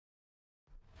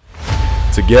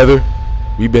Together,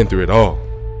 we've been through it all.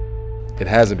 It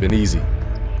hasn't been easy.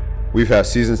 We've had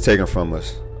seasons taken from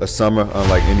us, a summer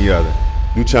unlike any other.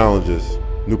 New challenges,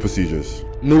 new procedures.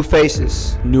 New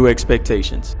faces, new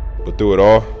expectations. But through it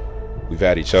all, we've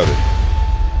had each other.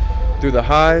 Through the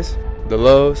highs, the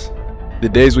lows, the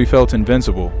days we felt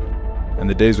invincible, and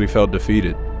the days we felt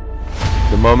defeated.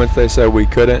 The moments they said we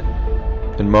couldn't,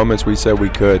 and moments we said we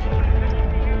could.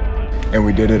 And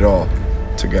we did it all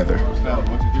together.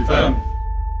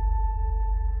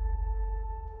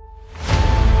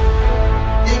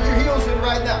 Dig your heels in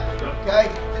right now, okay?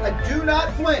 And do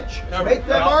not flinch. Make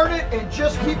them earn it and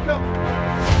just keep coming.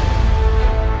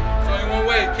 It's only one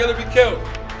way, kill or be killed.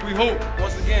 We hope,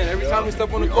 once again, every time we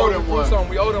step on the court, we do something.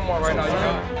 We owe them one right now, you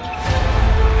know?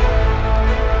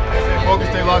 Stay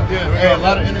focused, stay locked in. Hey, a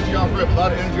lot of energy on rip, a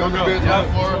lot of energy on the bench, on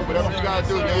the floor. Whatever you gotta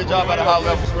do, get your job at a high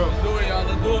level. Let's do it, y'all,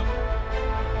 let's do it.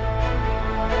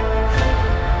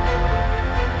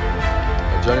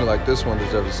 A journey like this one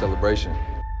deserves a celebration.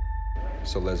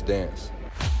 So let's dance.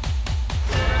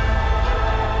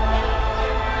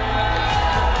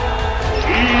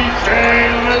 Defense!